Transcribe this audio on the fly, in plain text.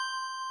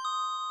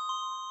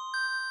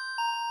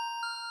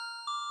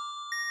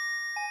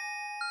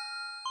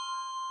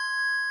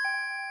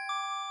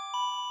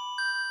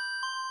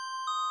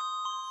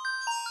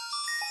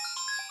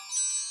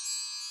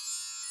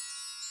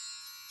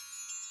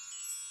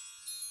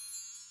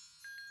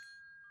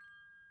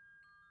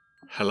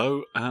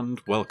Hello and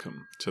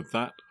welcome to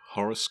That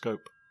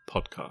Horoscope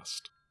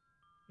Podcast.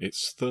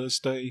 It's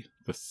Thursday,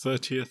 the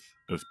 30th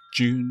of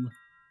June,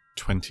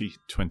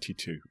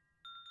 2022.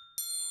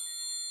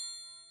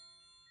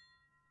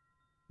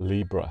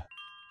 Libra,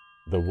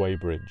 the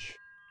Weybridge.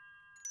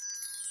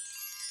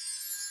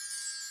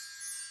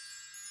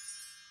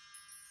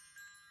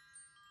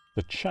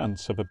 The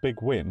chance of a big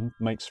win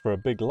makes for a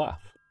big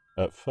laugh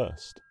at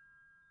first.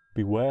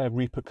 Beware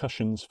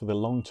repercussions for the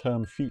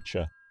long-term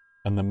future,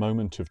 and the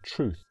moment of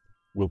truth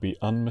will be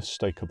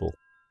unmistakable.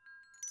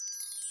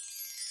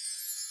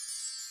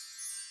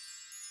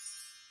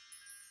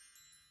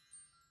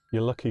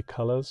 Your lucky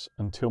colours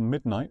until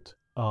midnight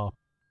are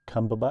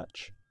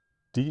Cumberbatch,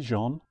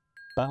 Dijon,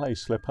 ballet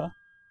slipper,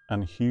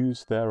 and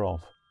hues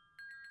thereof.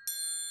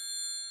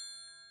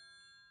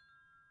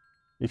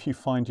 If you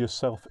find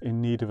yourself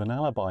in need of an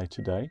alibi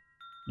today,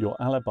 your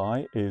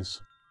alibi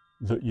is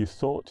that you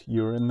thought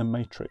you were in the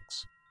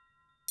Matrix.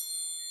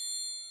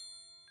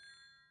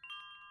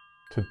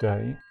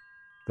 Today,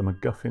 the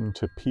MacGuffin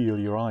to peel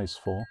your eyes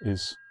for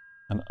is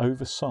an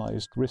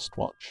oversized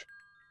wristwatch.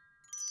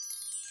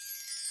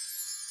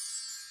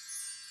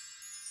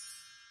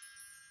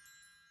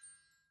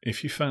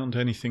 If you found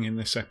anything in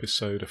this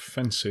episode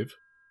offensive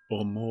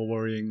or more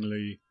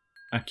worryingly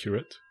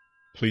accurate,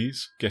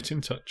 please get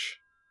in touch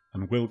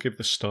and we'll give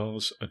the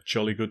stars a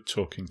jolly good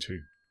talking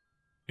to.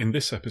 In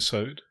this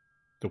episode,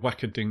 the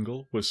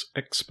Wackadingle was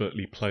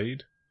expertly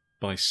played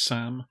by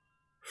Sam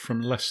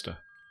from Leicester,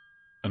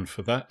 and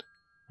for that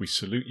we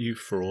salute you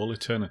for all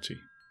eternity.